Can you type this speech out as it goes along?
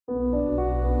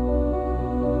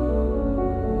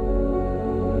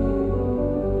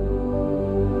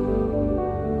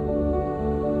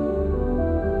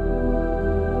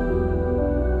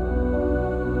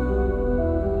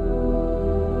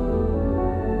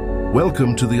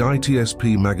Welcome to the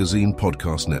ITSP Magazine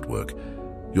Podcast Network.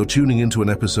 You're tuning into an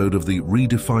episode of the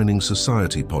Redefining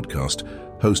Society podcast,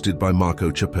 hosted by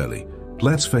Marco Ciappelli.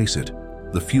 Let's face it,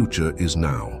 the future is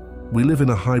now. We live in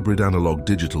a hybrid analog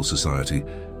digital society,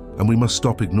 and we must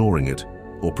stop ignoring it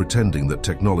or pretending that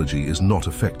technology is not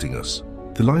affecting us.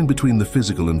 The line between the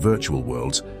physical and virtual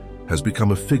worlds has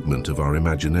become a figment of our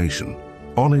imagination.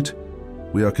 On it,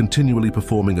 we are continually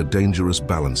performing a dangerous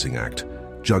balancing act,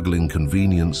 juggling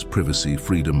convenience, privacy,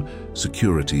 freedom,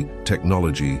 security,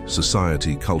 technology,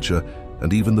 society, culture,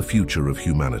 and even the future of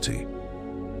humanity.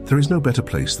 There is no better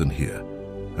place than here,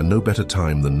 and no better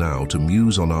time than now to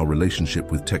muse on our relationship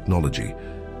with technology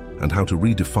and how to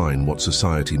redefine what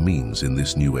society means in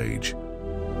this new age.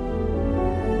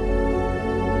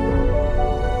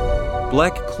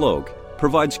 Black Cloak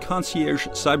provides concierge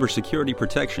cybersecurity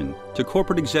protection to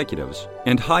corporate executives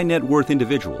and high-net-worth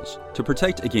individuals to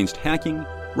protect against hacking,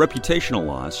 reputational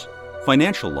loss,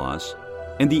 financial loss,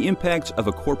 and the impacts of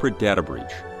a corporate data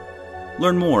breach.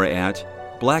 Learn more at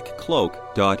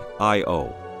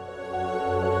blackcloak.io.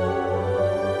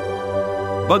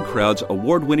 BugCrowd's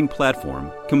award-winning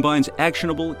platform combines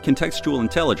actionable contextual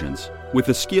intelligence with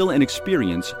the skill and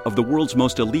experience of the world's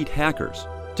most elite hackers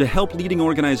to help leading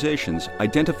organizations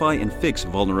identify and fix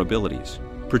vulnerabilities,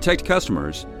 protect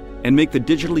customers, and make the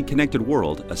digitally connected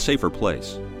world a safer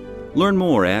place. Learn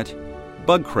more at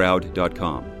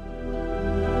bugcrowd.com.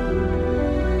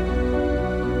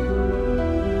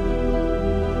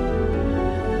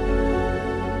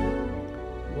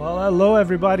 Well, hello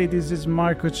everybody, this is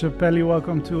Marco Ciappelli.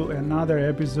 Welcome to another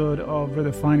episode of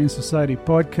Redefining Society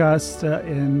podcast.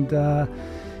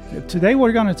 Today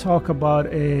we're going to talk about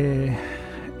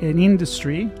an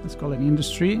industry, let's call it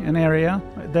industry, an area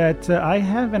that I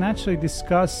haven't actually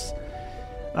discussed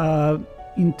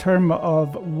in terms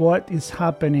of what is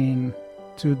happening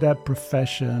to that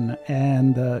profession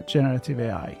and generative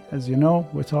AI. As you know,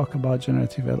 we talk about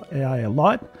generative AI a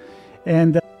lot,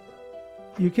 and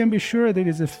you can be sure that it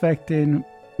is affecting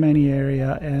many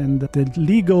areas, and the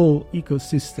legal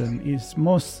ecosystem is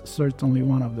most certainly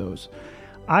one of those.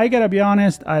 I gotta be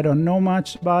honest, I don't know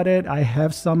much about it. I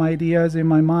have some ideas in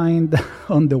my mind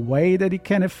on the way that it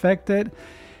can affect it.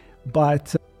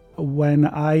 But when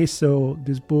I saw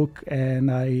this book and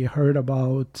I heard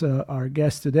about our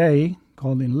guest today,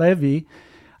 Colin Levy,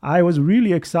 I was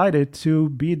really excited to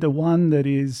be the one that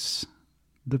is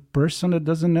the person that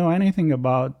doesn't know anything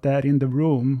about that in the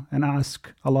room and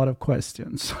ask a lot of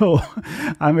questions. So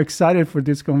I'm excited for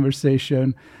this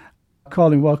conversation.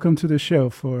 Colin, welcome to the show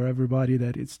for everybody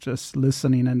that is just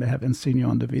listening and they haven't seen you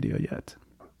on the video yet.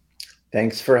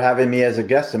 Thanks for having me as a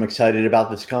guest. I'm excited about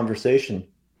this conversation.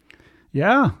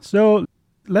 Yeah, so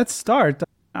let's start.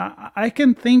 I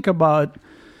can think about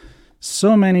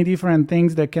so many different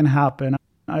things that can happen.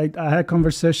 I had a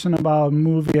conversation about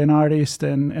movie and artists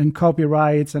and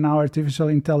copyrights and how artificial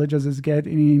intelligence is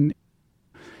getting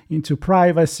into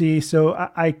privacy. So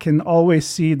I can always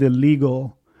see the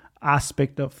legal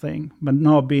aspect of thing, but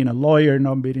not being a lawyer,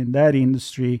 not being in that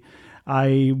industry,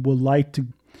 I would like to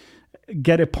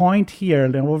get a point here,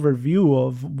 an overview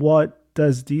of what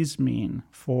does this mean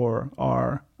for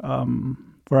our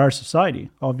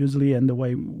society, obviously, and the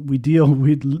way we deal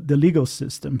with the legal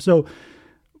system. So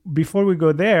before we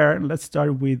go there, let's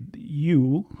start with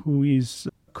you, who is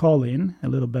Colin, a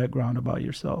little background about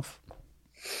yourself.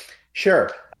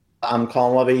 Sure. I'm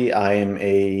Colin Levy. I am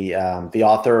the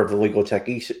author of the Legal Tech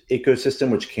Ecosystem,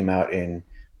 which came out in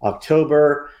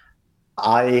October.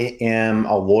 I am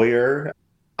a lawyer.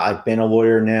 I've been a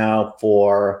lawyer now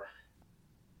for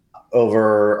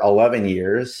over 11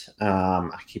 years.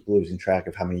 I keep losing track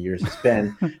of how many years it's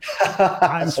been.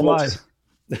 So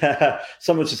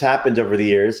much has happened over the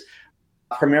years.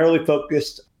 Primarily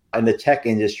focused in the tech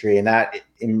industry, and that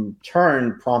in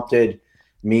turn prompted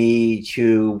me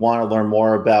to want to learn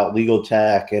more about legal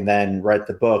tech and then write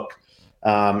the book,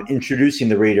 introducing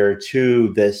the reader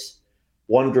to this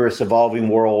wondrous evolving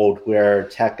world where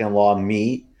tech and law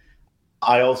meet.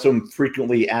 I also am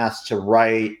frequently asked to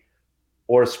write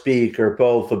or speak or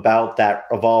both about that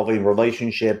evolving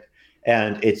relationship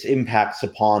and its impacts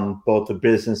upon both the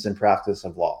business and practice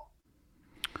of law.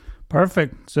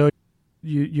 Perfect. So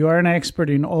you are an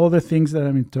expert in all the things that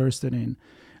I'm interested in.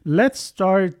 Let's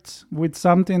start with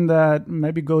something that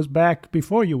maybe goes back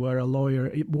before you were a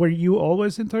lawyer. Were you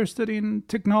always interested in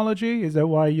technology? Is that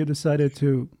why you decided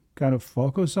to kind of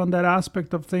focus on that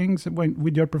aspect of things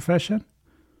with your profession?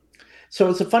 So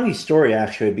it's a funny story,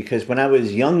 actually, because when I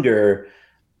was younger,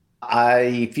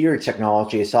 I feared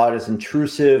technology. I saw it as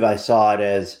intrusive. I saw it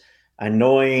as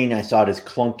annoying. I saw it as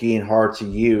clunky and hard to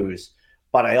use.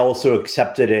 But I also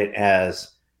accepted it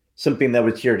as something that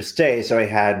was here to stay. So I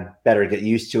had better get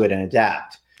used to it and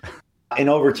adapt. And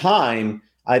over time,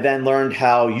 I then learned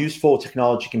how useful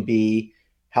technology can be,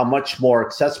 how much more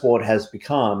accessible it has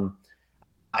become.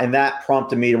 And that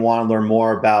prompted me to want to learn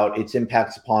more about its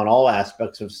impacts upon all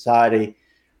aspects of society.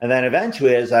 And then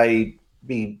eventually, as I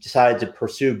decided to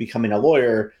pursue becoming a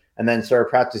lawyer and then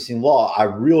started practicing law, I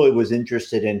really was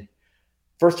interested in,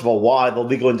 first of all, why the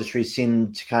legal industry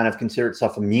seemed to kind of consider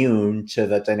itself immune to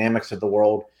the dynamics of the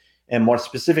world, and more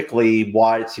specifically,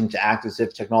 why it seemed to act as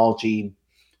if technology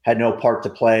had no part to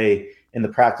play in the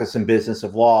practice and business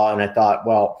of law. And I thought,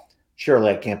 well,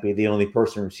 surely I can't be the only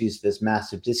person who sees this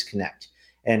massive disconnect.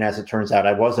 And as it turns out,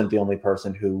 I wasn't the only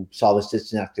person who saw this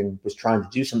disconnect and was trying to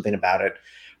do something about it,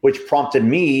 which prompted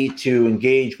me to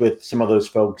engage with some of those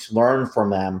folks, learn from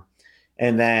them.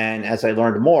 And then as I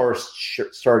learned more,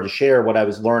 started to share what I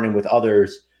was learning with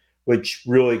others, which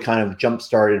really kind of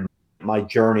jump-started my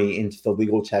journey into the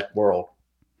legal tech world.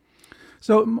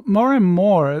 So more and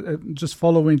more, just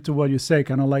following to what you say,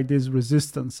 kind of like this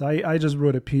resistance. I just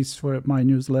wrote a piece for my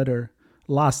newsletter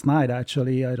last night,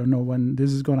 actually. I don't know when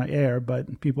this is going to air,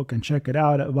 but people can check it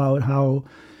out, about how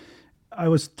I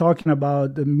was talking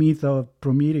about the myth of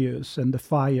Prometheus and the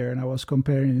fire, and I was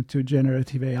comparing it to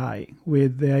generative AI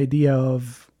with the idea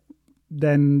of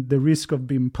then the risk of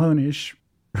being punished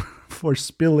for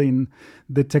spilling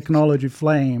the technology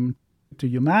flame to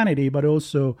humanity, but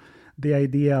also the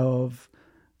idea of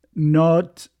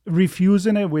not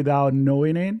refusing it without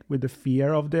knowing it, with the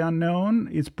fear of the unknown.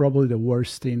 It's probably the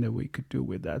worst thing that we could do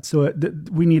with that. So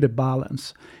we need a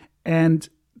balance. And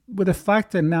with the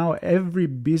fact that now every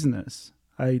business,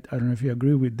 I don't know if you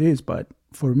agree with this, but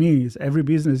for me, every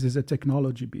business is a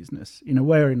technology business in a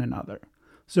way or in another.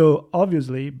 So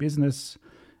obviously, business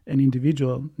and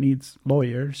individual needs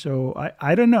lawyers. So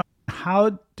I don't know.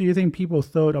 How do you think people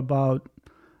thought about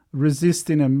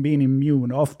resisting and being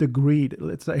immune, off the grid,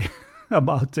 let's say,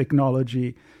 about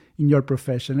technology in your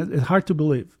profession? It's hard to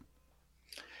believe.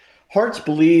 Hard to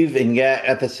believe, and yet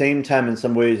at the same time, in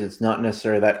some ways, it's not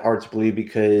necessarily that hard to believe,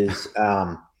 because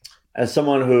as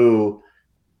someone who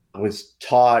was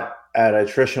taught at a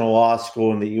traditional law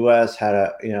school in the U.S.,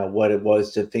 had what it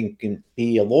was to think and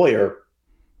be a lawyer,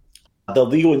 the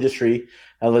legal industry,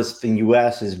 at least in the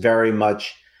U.S., is very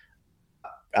much,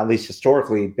 at least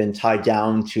historically, been tied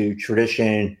down to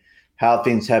tradition, how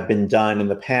things have been done in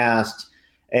the past.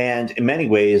 And in many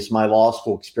ways, my law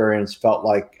school experience felt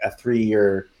like a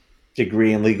 3-year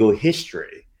degree in legal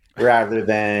history rather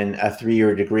than a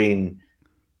 3-year degree in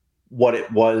what it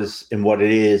was and what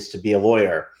it is to be a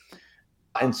lawyer.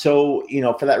 And so,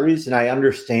 for that reason, I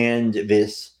understand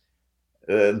this,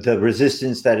 the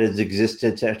resistance that has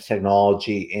existed to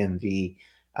technology and the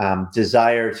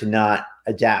desire to not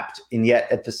adapt. And yet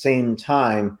at the same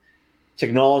time,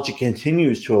 technology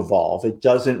continues to evolve. It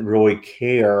doesn't really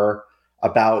care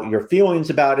about your feelings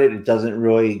about it. It doesn't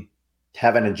really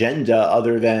have an agenda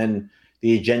other than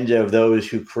the agenda of those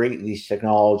who create these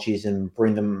technologies and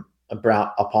bring them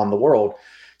about upon the world.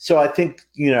 So I think,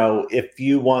 if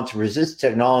you want to resist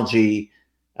technology,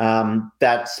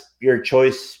 that's your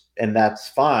choice and that's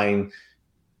fine.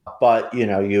 But,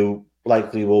 you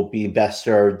likely will be best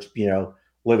served,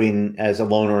 living as a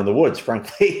loner in the woods,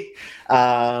 frankly,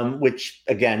 which,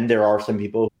 again, there are some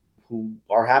people who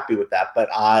are happy with that. But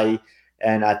I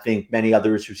think many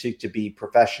others who seek to be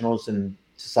professionals in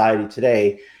society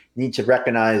today need to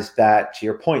recognize that, to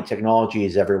your point, technology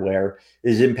is everywhere,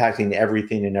 is impacting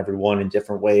everything and everyone in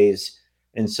different ways.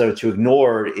 And so to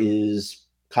ignore it is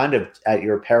kind of at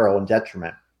your peril and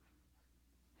detriment.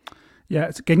 Yeah.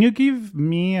 So can you give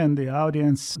me and the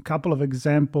audience a couple of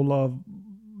examples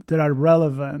that are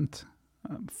relevant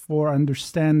for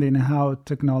understanding how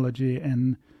technology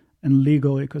and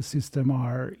legal ecosystem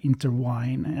are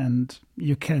intertwined, and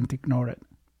you can't ignore it?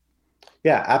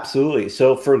 Yeah, absolutely.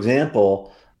 So, for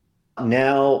example,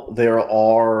 now there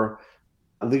are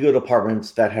legal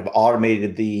departments that have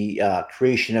automated the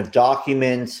creation of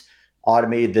documents,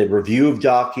 automated the review of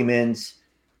documents,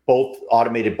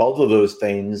 automated both of those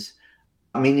things,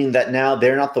 meaning that now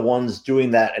they're not the ones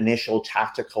doing that initial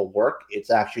tactical work.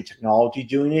 It's actually technology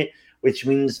doing it, which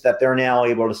means that they're now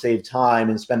able to save time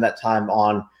and spend that time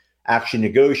on actually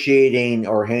negotiating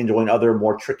or handling other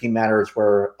more tricky matters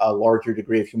where a larger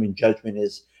degree of human judgment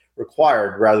is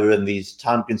required, rather than these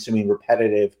time-consuming,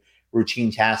 repetitive,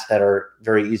 routine tasks that are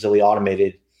very easily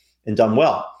automated and done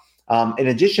well. In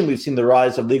addition, we've seen the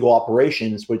rise of legal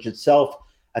operations, which itself,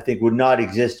 I think, would not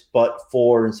exist but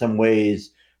for, in some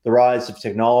ways, the rise of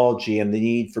technology and the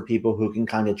need for people who can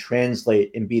kind of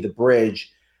translate and be the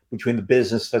bridge between the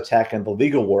business, the tech, and the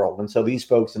legal world. And so these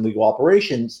folks in legal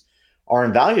operations are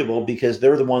invaluable because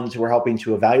they're the ones who are helping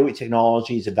to evaluate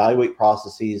technologies, evaluate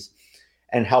processes,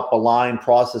 and help align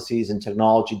processes and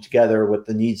technology together with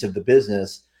the needs of the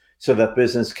business so that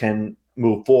business can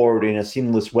move forward in a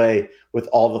seamless way with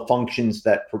all the functions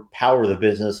that power the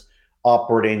business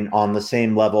operating on the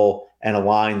same level and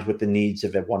aligned with the needs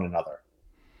of one another.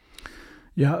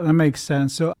 Yeah, that makes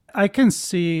sense. So I can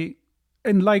see,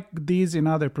 and like these in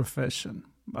other profession,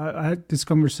 I had this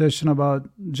conversation about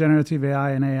generative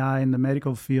AI and AI in the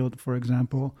medical field, for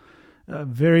example,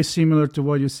 very similar to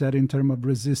what you said in terms of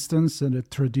resistance and a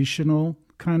traditional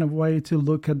kind of way to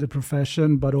look at the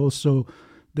profession, but also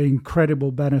the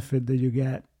incredible benefit that you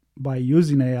get by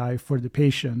using AI for the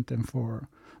patient and for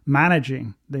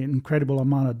managing the incredible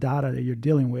amount of data that you're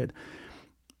dealing with.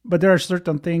 But there are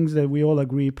certain things that we all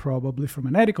agree, probably from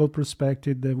an ethical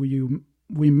perspective, that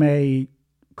we may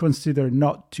consider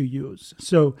not to use.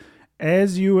 So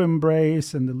as you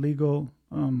embrace and the legal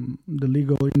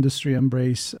industry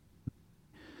embrace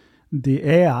the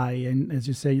AI, and as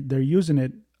you say, they're using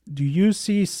it, do you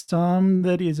see some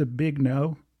that is a big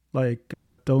no, like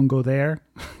don't go there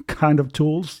kind of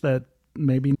tools that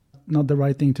maybe not the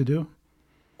right thing to do?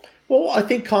 Well, I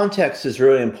think context is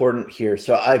really important here.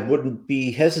 So I wouldn't be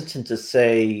hesitant to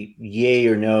say yay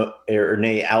or no or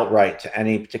nay outright to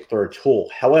any particular tool.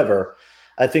 However,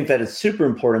 I think that it's super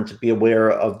important to be aware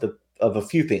of a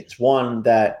few things. One,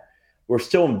 that we're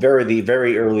still in the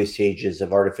very early stages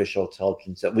of artificial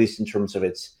intelligence, at least in terms of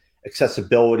its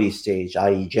accessibility stage,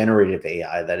 i.e. generative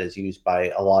AI that is used by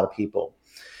a lot of people.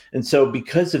 And so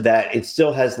because of that, it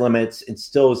still has limits. It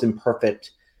still is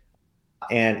imperfect.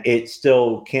 And it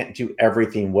still can't do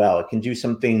everything well. It can do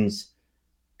some things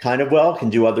kind of well,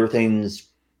 can do other things,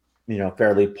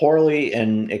 fairly poorly,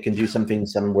 and it can do something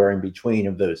somewhere in between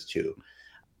of those two.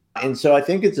 And so I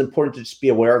think it's important to just be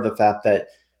aware of the fact that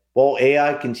while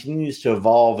AI continues to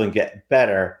evolve and get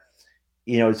better,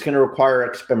 it's going to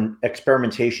require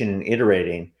experimentation and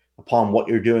iterating upon what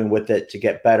you're doing with it to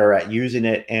get better at using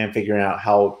it and figuring out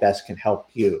how it best can help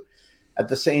you. At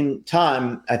the same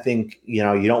time, I think, you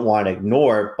don't want to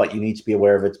ignore it, but you need to be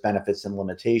aware of its benefits and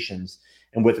limitations.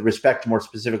 And with respect more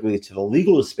specifically to the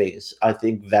legal space, I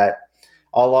think that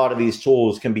a lot of these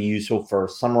tools can be useful for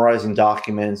summarizing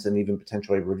documents and even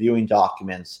potentially reviewing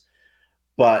documents.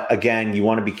 But again, you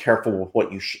want to be careful with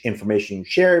what information you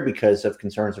share because of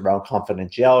concerns around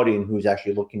confidentiality and who's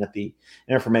actually looking at the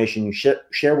information you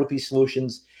share with these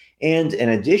solutions. And in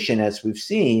addition, as we've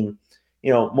seen,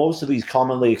 most of these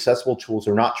commonly accessible tools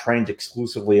are not trained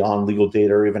exclusively on legal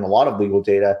data or even a lot of legal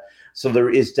data. So there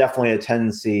is definitely a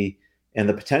tendency and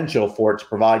the potential for it to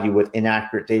provide you with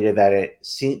inaccurate data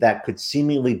that could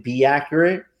seemingly be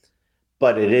accurate,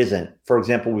 but it isn't. For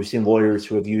example, we've seen lawyers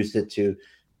who have used it to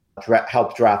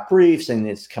help draft briefs, and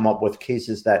it's come up with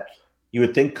cases that you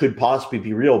would think could possibly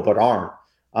be real but aren't.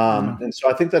 And so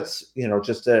I think that's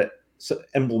just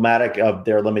emblematic of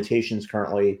their limitations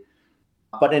currently.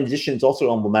 But in addition, it's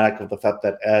also emblematic of the fact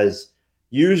that as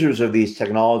users of these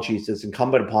technologies, it's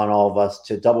incumbent upon all of us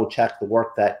to double check the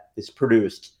work that is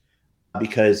produced,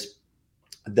 because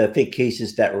the fake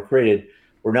cases that were created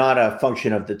were not a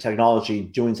function of the technology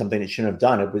doing something it shouldn't have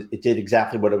done. It did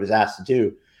exactly what it was asked to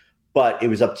do, but it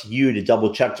was up to you to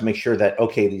double check to make sure that,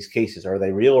 okay, these cases, are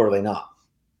they real or are they not?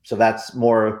 So that's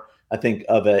more, I think,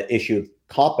 of an issue of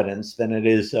competence than it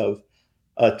is of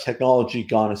a technology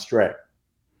gone astray.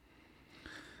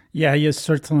 Yeah, you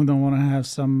certainly don't want to have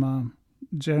some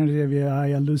generative AI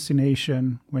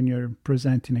hallucination when you're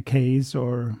presenting a case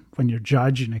or when you're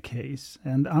judging a case.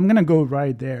 And I'm going to go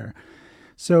right there.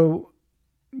 So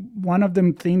one of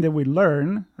the things that we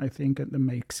learn, I think that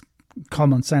makes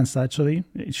common sense, actually,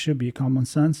 it should be common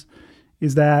sense,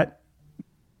 is that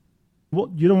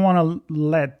you don't want to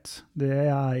let the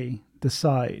AI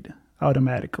decide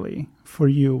automatically for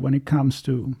you when it comes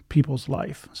to people's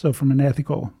life. So from an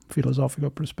ethical, philosophical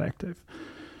perspective,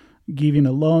 giving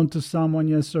a loan to someone,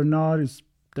 yes or not, is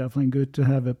definitely good to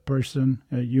have a person,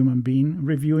 a human being,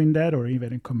 reviewing that, or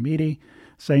even a committee.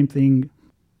 Same thing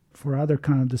for other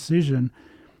kind of decision.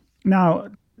 Now,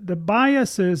 the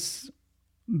biases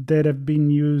that have been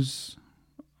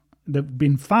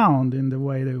found in the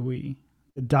way that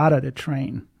the data that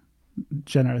train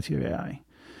generative AI,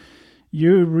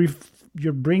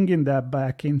 you're bringing that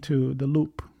back into the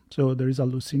loop. So there is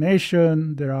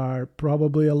hallucination. There are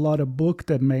probably a lot of books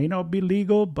that may not be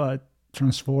legal, but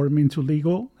transform into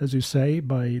legal, as you say,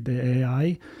 by the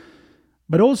AI.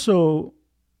 But also,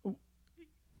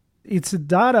 it's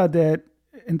data that,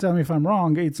 and tell me if I'm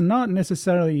wrong, it's not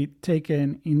necessarily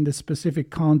taken in the specific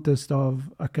context of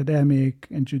academic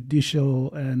and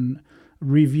judicial and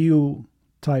review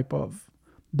type of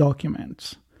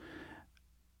documents.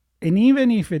 And even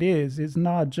if it is, it's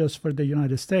not just for the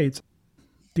United States.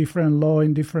 Different law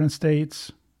in different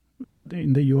states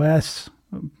in the US,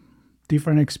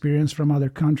 different experience from other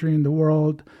countries in the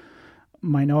world,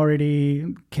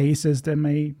 minority cases that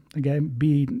may, again,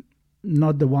 be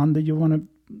not the one that you want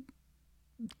to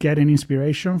get an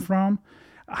inspiration from.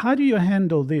 How do you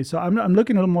handle this? So I'm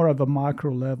looking at more of a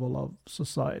macro level of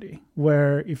society,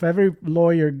 where if every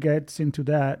lawyer gets into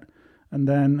that, and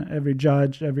then every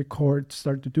judge, every court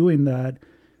start doing that,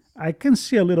 I can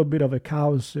see a little bit of a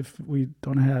chaos if we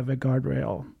don't have a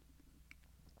guardrail.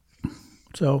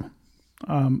 So,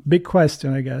 big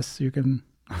question, I guess. You can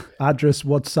address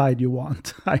what side you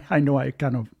want. I know I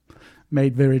kind of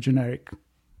made very generic.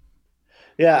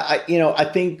 Yeah, I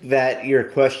think that your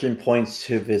question points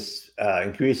to this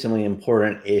increasingly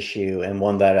important issue, and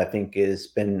one that I think has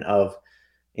been of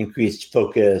increased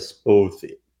focus both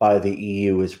by the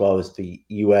EU as well as the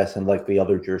US and likely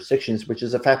other jurisdictions, which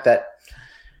is the fact that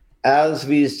as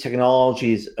these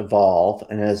technologies evolve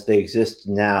and as they exist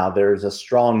now, there's a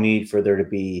strong need for there to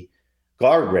be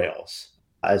guardrails,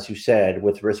 as you said,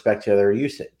 with respect to their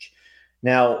usage.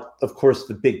 Now, of course,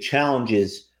 the big challenge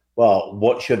is, well,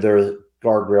 what should their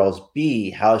guardrails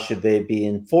be? How should they be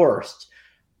enforced?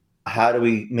 How do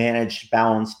we manage to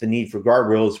balance the need for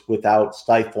guardrails without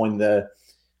stifling the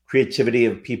creativity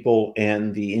of people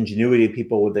and the ingenuity of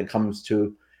people when it comes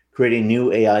to creating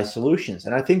new AI solutions?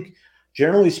 And I think,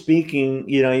 generally speaking,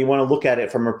 you want to look at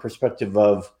it from a perspective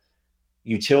of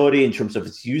utility in terms of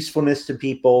its usefulness to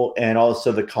people, and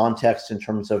also the context in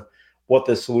terms of what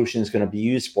the solution is going to be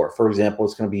used for. For example,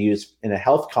 it's going to be used in a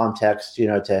health context,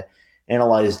 to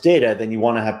analyze data. Then you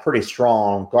want to have pretty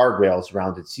strong guardrails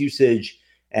around its usage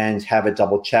and have it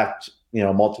double checked,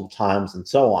 multiple times and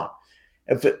so on.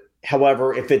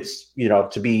 However, if it's,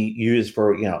 to be used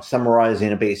for,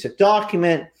 summarizing a basic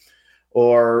document,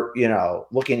 or,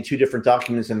 looking at two different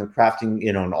documents and then crafting,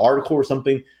 an article or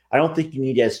something, I don't think you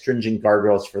need as stringent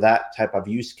guardrails for that type of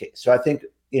use case. So I think,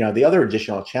 the other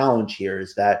additional challenge here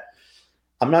is that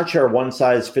I'm not sure a one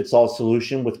size fits all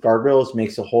solution with guardrails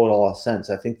makes a whole lot of sense.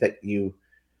 I think that you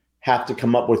have to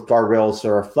come up with guardrails that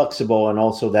are flexible and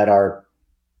also that are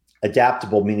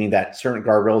adaptable, meaning that certain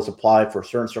guardrails apply for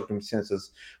certain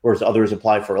circumstances, whereas others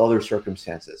apply for other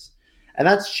circumstances. And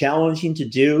that's challenging to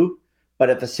do. But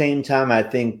at the same time, I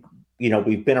think,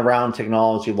 we've been around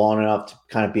technology long enough to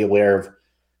kind of be aware of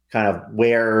kind of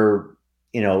where,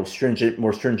 more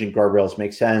stringent guardrails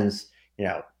make sense,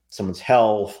 someone's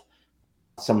health,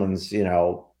 someone's,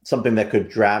 something that could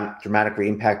dramatically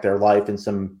impact their life in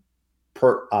some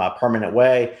permanent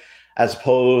way, as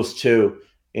opposed to,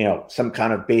 some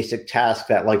kind of basic task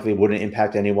that likely wouldn't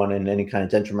impact anyone in any kind of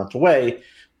detrimental way.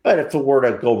 But if it were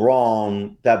to go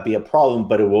wrong, that'd be a problem,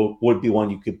 but it would be one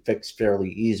you could fix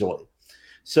fairly easily.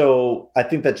 So I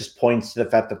think that just points to the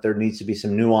fact that there needs to be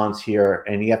some nuance here,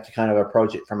 and you have to kind of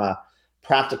approach it from a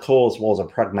practical as well as a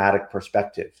pragmatic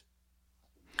perspective.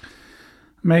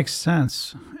 Makes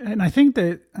sense. And I think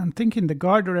that I'm thinking the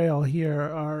guardrail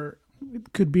here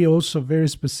could be also very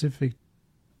specific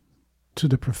to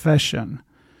the profession.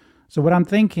 So what I'm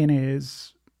thinking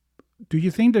is, do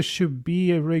you think there should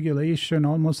be a regulation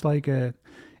almost like a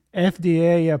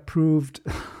FDA approved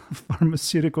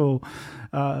pharmaceutical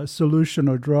solution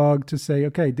or drug to say,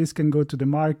 okay, this can go to the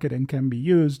market and can be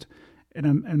used? And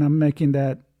I'm making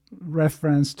that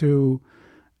reference to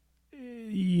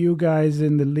you guys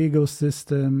in the legal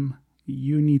system.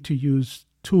 You need to use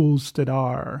tools that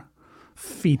are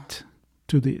fit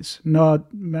to this. Not,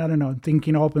 I don't know,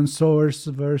 thinking open source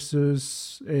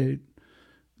versus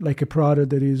like a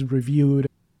product that is reviewed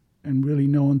and really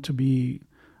known to be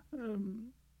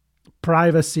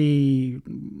privacy.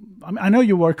 I know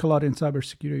you work a lot in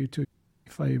cybersecurity too,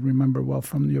 if I remember well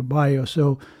from your bio.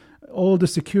 So all the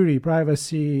security,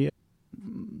 privacy,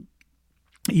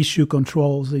 issue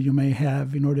controls that you may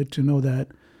have in order to know that,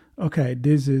 okay,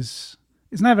 it's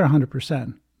never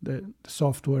 100% the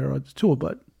software or the tool,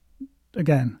 but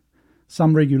again,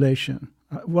 some regulation.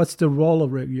 What's the role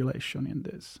of regulation in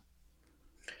this?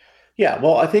 Yeah,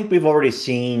 well, I think we've already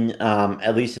seen,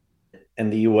 at least in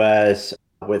the US,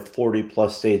 with 40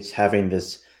 plus states having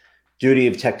this duty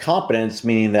of tech competence,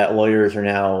 meaning that lawyers are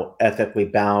now ethically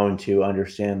bound to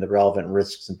understand the relevant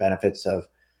risks and benefits of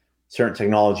certain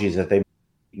technologies that they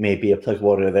may be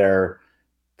applicable to their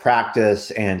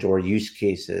practice and or use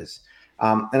cases.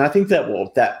 And I think that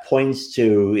what that points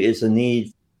to is a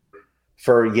need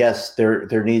for, yes,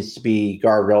 there needs to be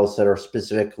guardrails that are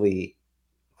specifically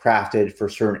crafted for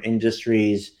certain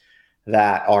industries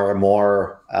that are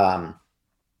more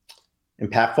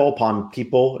impactful upon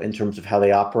people in terms of how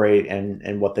they operate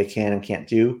and what they can and can't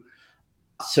do.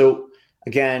 So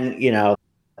again,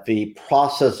 the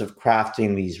process of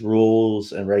crafting these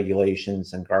rules and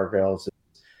regulations and guardrails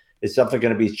is something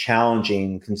going to be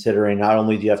challenging, considering not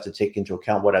only do you have to take into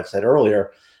account what I've said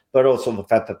earlier, but also the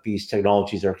fact that these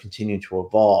technologies are continuing to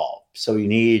evolve. So you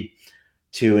need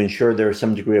to ensure there's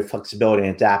some degree of flexibility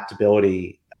and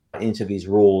adaptability into these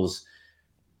rules,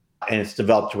 and it's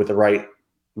developed with the right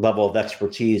level of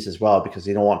expertise as well, because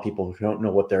you don't want people who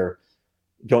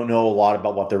don't know a lot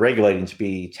about what they're regulating to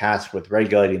be tasked with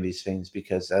regulating these things,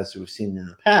 because as we've seen in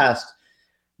the past,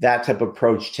 that type of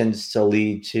approach tends to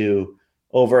lead to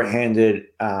overhanded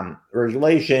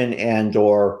regulation and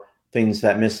or things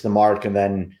that miss the mark, and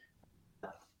then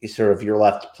you're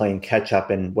left playing catch up.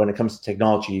 And when it comes to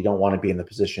technology, you don't want to be in the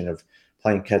position of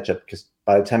playing catch up, because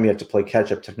by the time you have to play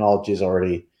catch up, technology is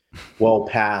already well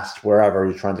past wherever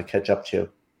you're trying to catch up to.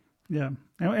 Yeah,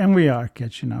 and we are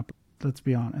catching up. Let's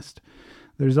be honest.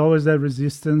 There's always that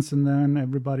resistance, and then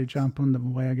everybody jump on the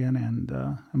wagon.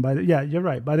 And you're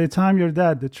right. By the time you're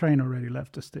dead, the train already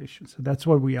left the station. So that's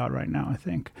where we are right now, I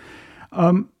think.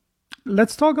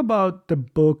 Let's talk about the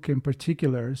book in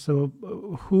particular. So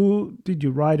who did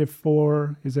you write it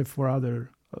for? Is it for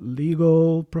other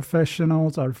legal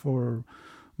professionals, or for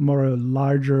more a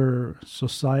larger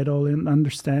societal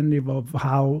understanding of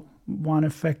how one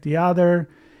affects the other?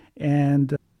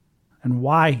 And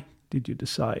why did you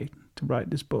decide to write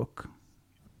this book?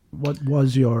 What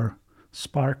was your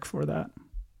spark for that?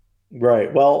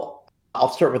 Right. Well, I'll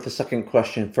start with the second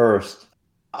question first.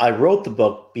 I wrote the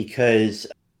book because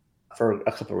for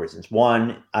a couple of reasons.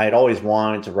 One, I had always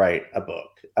wanted to write a book.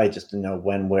 I just didn't know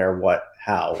when, where, what,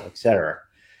 how, etc.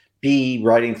 B,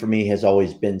 writing for me has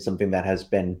always been something that has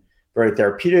been very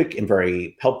therapeutic and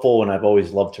very helpful, and I've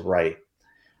always loved to write.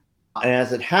 And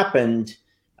as it happened,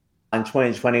 in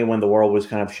 2020, when the world was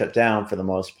kind of shut down for the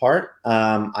most part,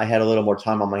 I had a little more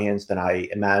time on my hands than I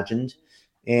imagined.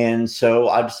 And so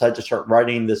I decided to start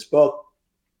writing this book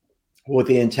with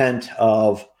the intent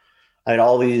of, I had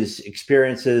all these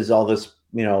experiences, all this,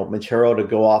 material to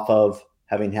go off of,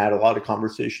 having had a lot of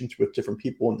conversations with different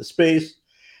people in the space,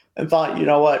 and thought, you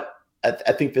know what,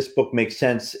 I think this book makes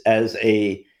sense as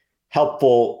a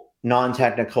helpful,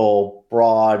 non-technical,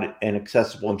 broad, and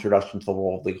accessible introduction to the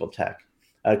world of legal tech.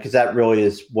 Because that really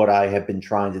is what I have been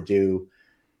trying to do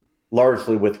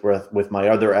largely with my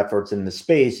other efforts in the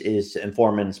space, is to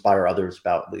inform and inspire others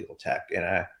about legal tech in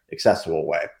an accessible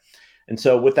way. And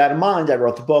so with that in mind, I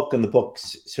wrote the book, and the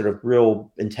book's sort of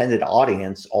real intended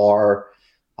audience are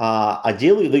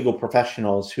ideally legal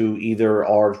professionals who either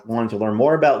are wanting to learn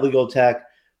more about legal tech,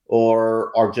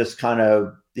 or are just kind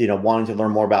of, wanting to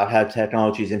learn more about how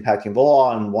technology is impacting the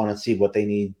law and want to see what they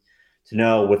need to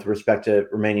know with respect to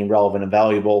remaining relevant and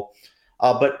valuable.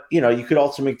 But, you could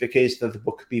also make the case that the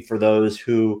book could be for those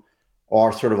who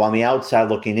are sort of on the outside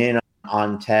looking in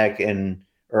on tech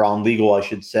or on legal, I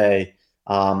should say,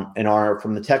 and are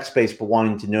from the tech space, but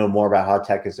wanting to know more about how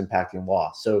tech is impacting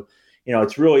law. So,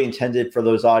 it's really intended for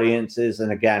those audiences.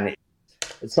 And again,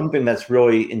 it's something that's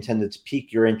really intended to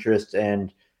pique your interest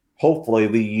and hopefully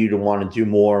lead you to want to do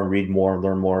more and read more and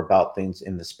learn more about things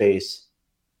in the space.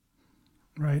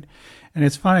 Right. And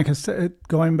it's funny because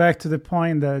going back to the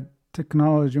point that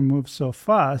technology moves so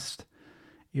fast,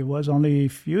 it was only a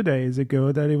few days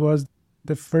ago that it was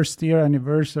the first year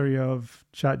anniversary of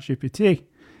ChatGPT.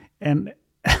 And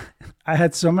I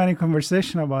had so many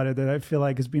conversations about it that I feel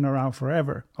like it's been around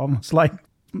forever, almost like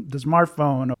the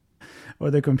smartphone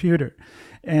or the computer.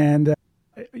 And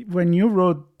when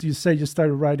you said you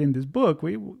started writing this book,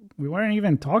 we weren't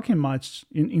even talking much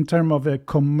in terms of a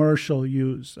commercial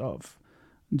use of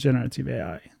generative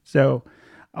AI. So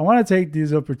I want to take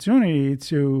this opportunity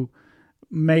to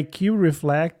make you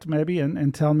reflect maybe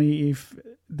and tell me if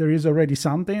there is already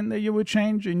something that you would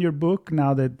change in your book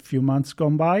now that a few months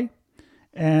gone by.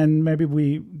 And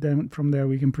maybe from there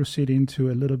we can proceed into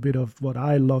a little bit of what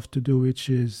I love to do, which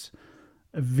is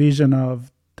a vision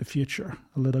of the future,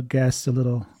 a little guess, a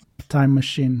little time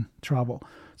machine travel.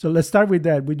 So let's start with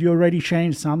that. Would you already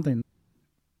change something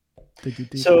that you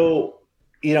did? So,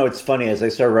 it's funny, as I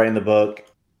started writing the book,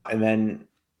 and then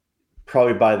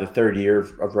probably by the third year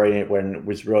of writing it, when it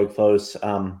was really close,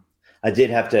 I did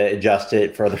have to adjust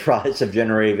it for the rise of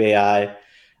generative AI.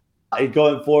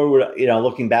 Going forward,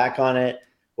 looking back on it,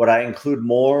 would I include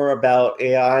more about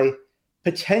AI?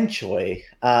 Potentially.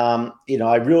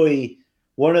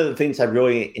 One of the things I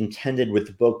really intended with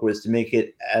the book was to make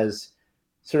it as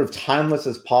sort of timeless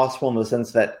as possible, in the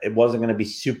sense that it wasn't going to be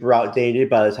super outdated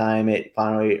by the time it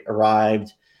finally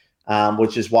arrived,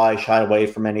 which is why I shied away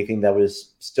from anything that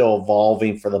was still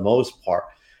evolving for the most part.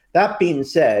 That being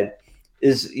said,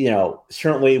 is,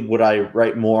 certainly would I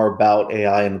write more about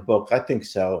AI in the book? I think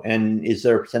so. And is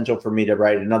there a potential for me to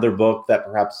write another book that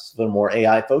perhaps is a little more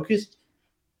AI focused?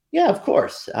 Yeah, of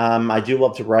course. I do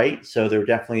love to write, so there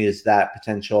definitely is that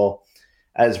potential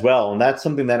as well. And that's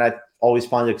something that I always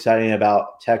find exciting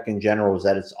about tech in general, is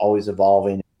that it's always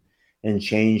evolving and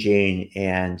changing,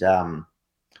 and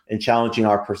challenging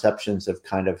our perceptions of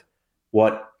kind of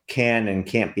what can and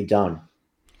can't be done.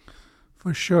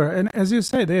 For sure. And as you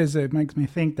say this, it makes me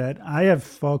think that I have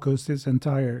focused this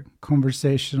entire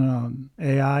conversation on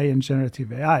AI and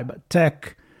generative AI, but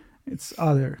tech, it's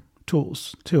other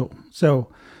tools too.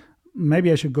 So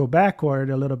maybe I should go backward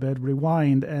a little bit,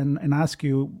 rewind, and ask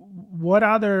you, what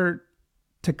other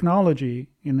technology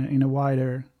in a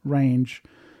wider range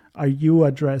are you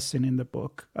addressing in the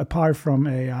book, apart from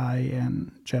AI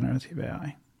and generative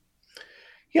AI?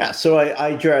 Yeah, so I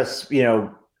address,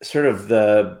 sort of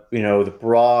the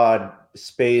broad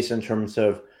space in terms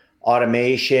of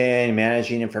automation,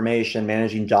 managing information,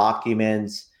 managing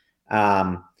documents,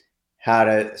 how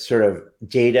to sort of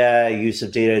use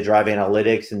of data, drive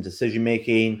analytics and decision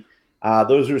making.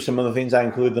 Those are some of the things I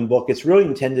include in the book. It's really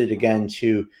intended, again,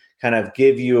 to kind of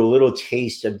give you a little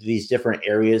taste of these different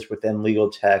areas within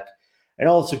legal tech, and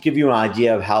also give you an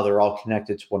idea of how they're all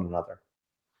connected to one another.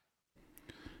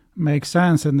 Makes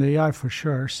sense, and they are for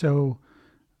sure. So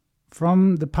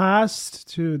from the past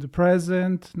to the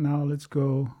present, now let's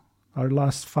go our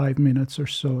last 5 minutes or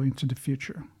so into the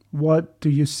future. What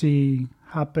do you see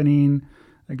happening?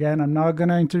 Again, I'm not going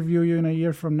to interview you in a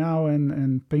year from now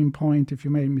and pinpoint if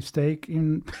you made a mistake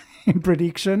in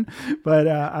prediction, but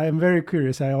I am very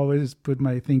curious. I always put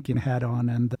my thinking hat on,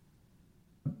 and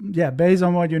based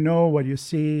on what you know, what you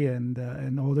see,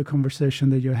 and all the conversation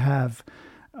that you have,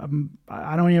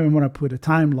 I don't even want to put a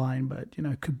timeline, but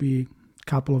it could be a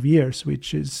couple of years,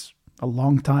 which is a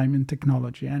long time in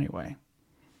technology anyway.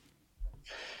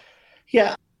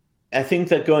 Yeah, I think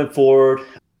that going forward,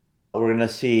 we're going to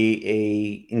see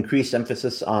a increased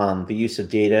emphasis on the use of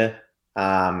data,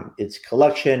 its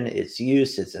collection, its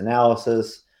use, its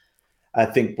analysis. I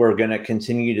think we're going to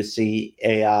continue to see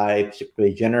AI,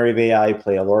 particularly generative AI,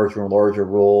 play a larger and larger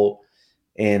role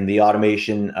in the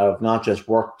automation of not just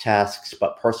work tasks,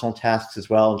 but personal tasks as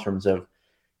well, in terms of,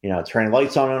 turning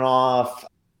lights on and off,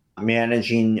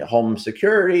 managing home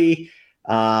security,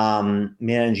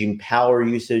 managing power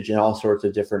usage in all sorts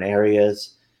of different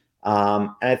areas. And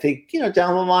I think,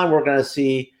 down the line, we're going to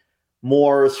see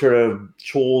more sort of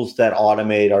tools that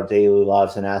automate our daily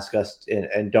lives and ask us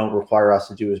and don't require us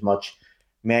to do as much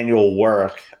manual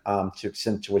work, to the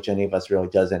extent to which any of us really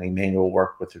does any manual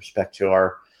work with respect to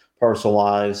our personal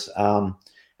lives.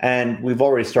 And we've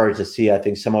already started to see, I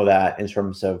think, some of that in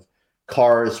terms of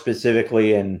cars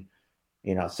specifically, and,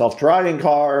 self-driving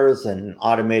cars and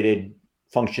automated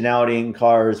functionality in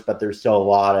cars, but there's still a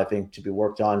lot, I think, to be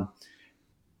worked on,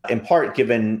 in part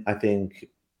given, I think,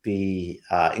 the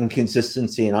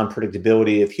inconsistency and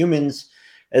unpredictability of humans,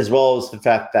 as well as the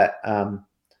fact that,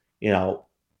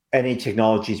 any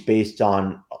technology is based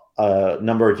on a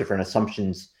number of different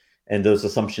assumptions, and those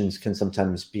assumptions can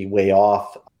sometimes be way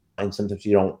off, and sometimes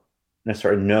you don't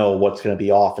necessarily know what's going to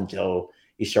be off until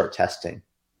you start testing.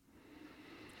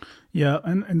 Yeah,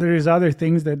 and there is other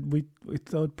things that we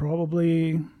thought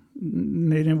probably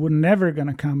were never going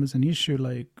to come as an issue,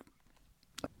 like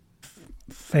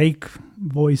fake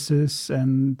voices,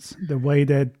 and the way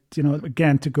that,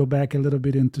 again, to go back a little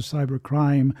bit into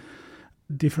cybercrime,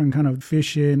 different kind of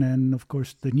phishing, and of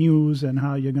course the news, and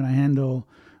how you're going to handle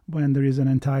when there is an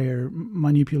entire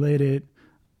manipulated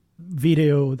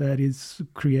video that is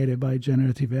created by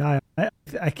generative AI.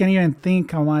 I can't even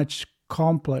think how much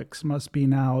complex must be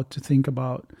now to think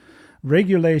about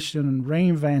regulation and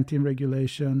reinventing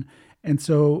regulation. And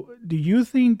so do you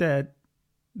think that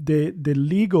the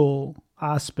legal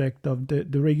aspect of the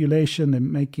regulation and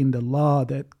making the law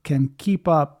that can keep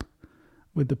up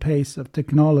with the pace of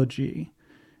technology,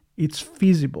 it's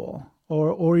feasible?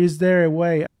 Or is there a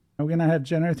way, are we going to have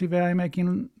generative AI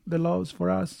making the laws for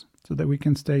us so that we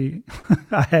can stay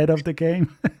ahead of the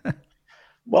game?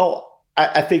 Well,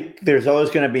 I think there's always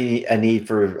going to be a need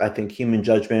for, I think, human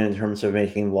judgment in terms of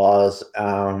making laws.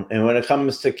 And when it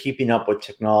comes to keeping up with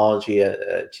technology,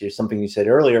 to something you said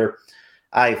earlier,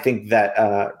 I think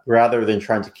that rather than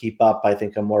trying to keep up, I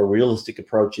think a more realistic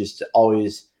approach is to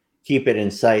always keep it in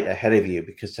sight ahead of you,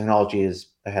 because technology is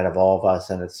ahead of all of us,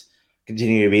 and it's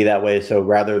continuing to be that way. So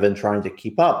rather than trying to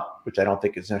keep up, which I don't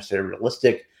think is necessarily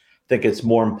realistic, I think it's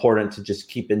more important to just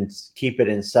keep it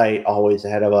in sight, always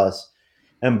ahead of us,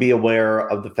 and be aware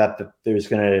of the fact that there's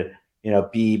going to,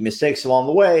 be mistakes along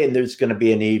the way, and there's going to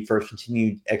be a need for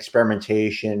continued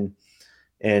experimentation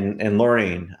and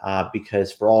learning,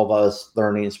 because for all of us,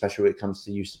 learning, especially when it comes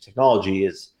to use of technology,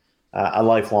 is a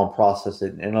lifelong process.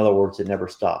 In other words, it never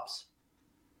stops.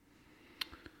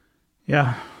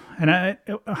 Yeah. And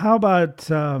how about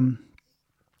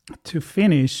to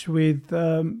finish with,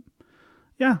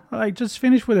 just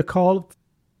finish with a call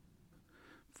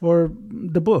for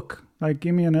the book. Like,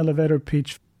 give me an elevator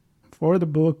pitch for the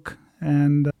book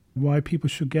and why people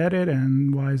should get it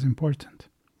and why it's important.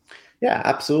 Yeah,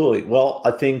 absolutely. Well,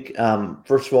 I think,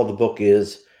 first of all, the book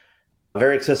is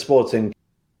very accessible. It's in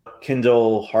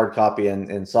Kindle, hard copy,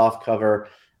 and soft cover.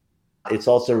 It's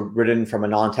also written from a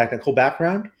non-technical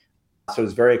background, so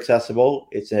it's very accessible.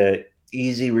 It's an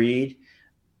easy read.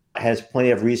 It has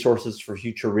plenty of resources for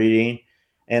future reading.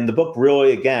 And the book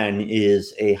really, again,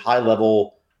 is a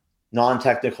high-level,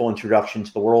 non-technical introduction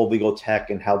to the world of legal tech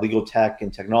and how legal tech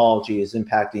and technology is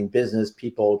impacting business,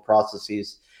 people,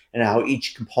 processes, and how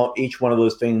each one of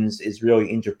those things is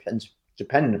really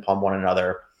dependent upon one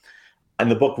another.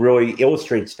 And the book really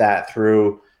illustrates that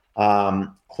through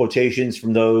quotations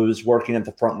from those working at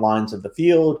the front lines of the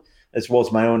field, as well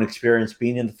as my own experience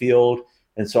being in the field.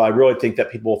 And so I really think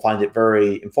that people will find it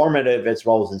very informative as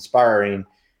well as inspiring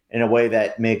in a way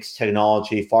that makes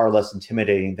technology far less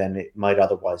intimidating than it might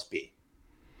otherwise be.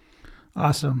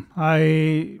 Awesome.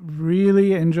 I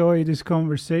really enjoyed this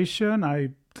conversation. I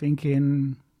think it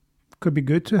could be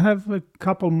good to have a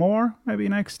couple more maybe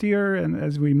next year, and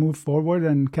as we move forward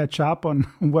and catch up on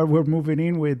where we're moving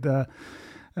in with.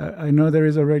 I know there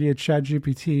is already a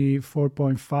ChatGPT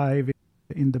 4.5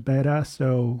 in the beta,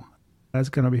 so that's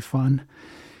going to be fun.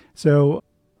 So,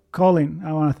 Colin,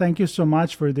 I want to thank you so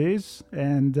much for this,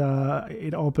 and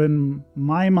it opened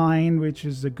my mind, which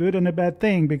is a good and a bad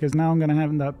thing, because now I'm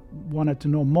going to wanted to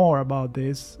know more about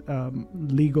this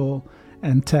legal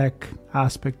and tech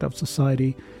aspect of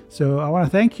society. So I want to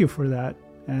thank you for that,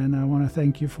 and I want to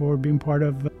thank you for being part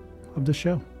of the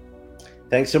show.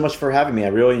 Thanks so much for having me. I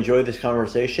really enjoyed this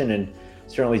conversation, and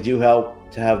certainly do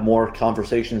help to have more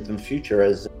conversations in the future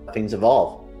as things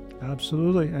evolve.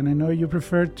 Absolutely. And I know you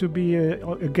prefer to be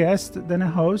a guest than a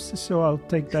host, so I'll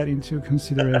take that into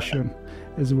consideration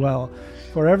as well.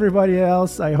 For everybody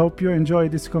else, I hope you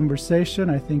enjoyed this conversation.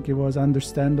 I think it was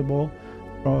understandable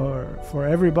for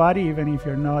everybody, even if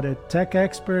you're not a tech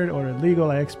expert or a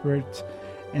legal expert.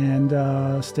 And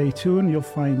stay tuned. You'll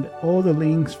find all the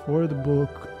links for the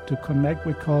book to connect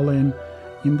with Colin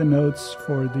in the notes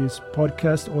for this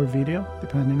podcast or video,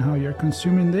 depending how you're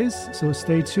consuming this. So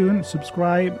stay tuned,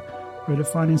 subscribe,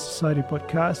 Redefining Society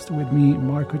podcast with me,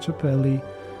 Marco Ciappelli.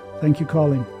 Thank you,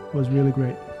 Colin. It was really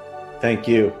great. Thank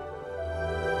you.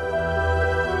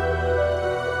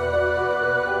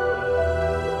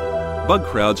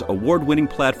 BugCrowd's award-winning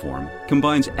platform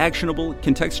combines actionable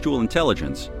contextual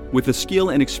intelligence with the skill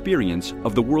and experience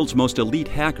of the world's most elite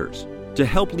hackers to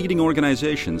help leading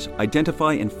organizations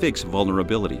identify and fix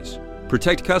vulnerabilities,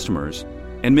 protect customers,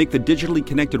 and make the digitally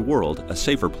connected world a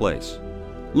safer place.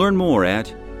 Learn more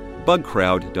at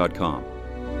bugcrowd.com.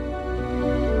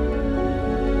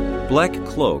 Black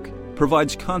Cloak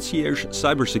provides concierge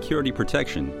cybersecurity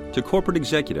protection to corporate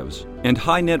executives and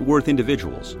high net worth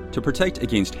individuals to protect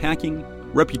against hacking,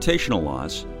 reputational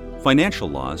loss, financial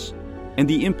loss, and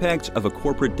the impacts of a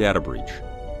corporate data breach.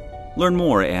 Learn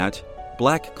more at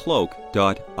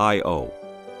blackcloak.io.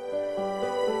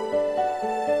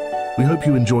 We hope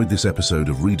you enjoyed this episode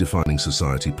of Redefining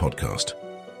Society podcast,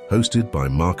 hosted by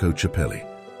Marco Ciappelli.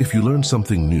 If you learned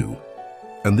something new,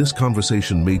 and this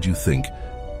conversation made you think,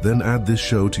 then add this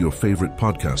show to your favorite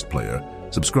podcast player,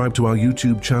 subscribe to our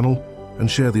YouTube channel,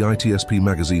 and share the ITSP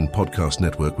Magazine podcast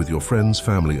network with your friends,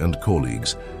 family, and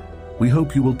colleagues. We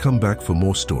hope you will come back for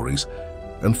more stories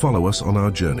and follow us on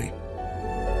our journey.